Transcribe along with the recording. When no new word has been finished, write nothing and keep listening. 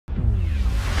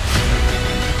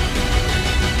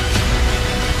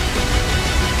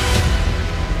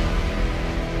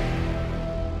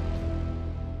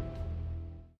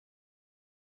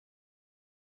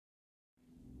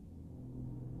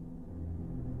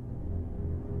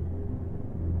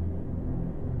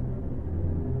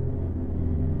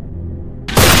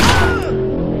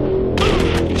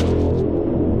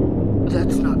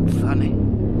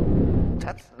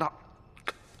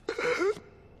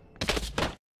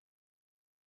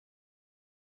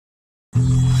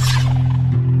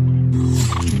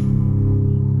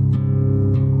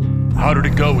How did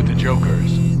it go with the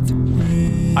Jokers?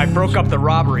 I broke up the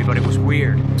robbery, but it was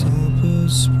weird.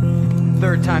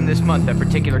 Third time this month that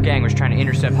particular gang was trying to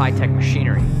intercept high-tech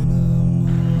machinery.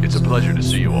 It's a pleasure to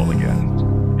see you all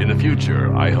again. In the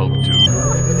future, I hope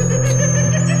to...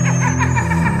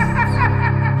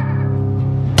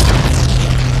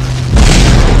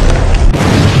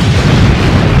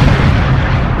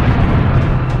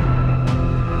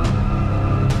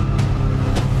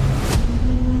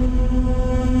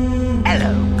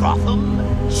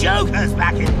 Joker's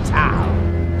back in town.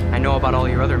 I know about all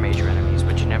your other major enemies,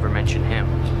 but you never mention him.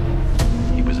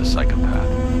 He was a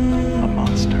psychopath. A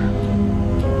monster.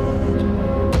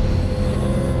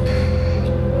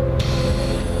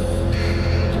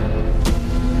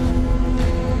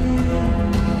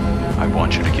 I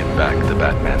want you to give back the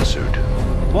Batman suit.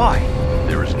 Why?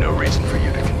 There is no reason for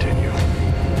you to continue.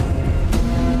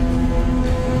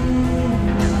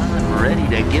 I'm ready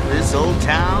to give this old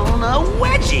town a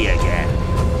wedgie again.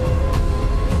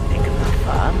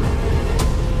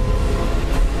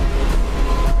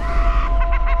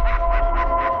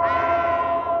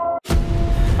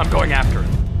 I'm going after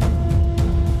him.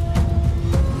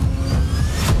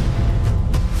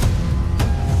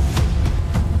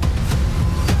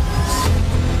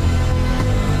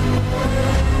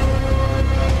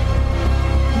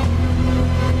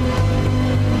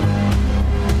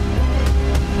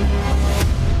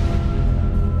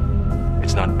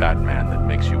 It's not Batman that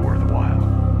makes you worthwhile.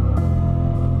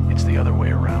 It's the other way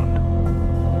around.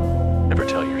 Never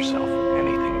tell yourself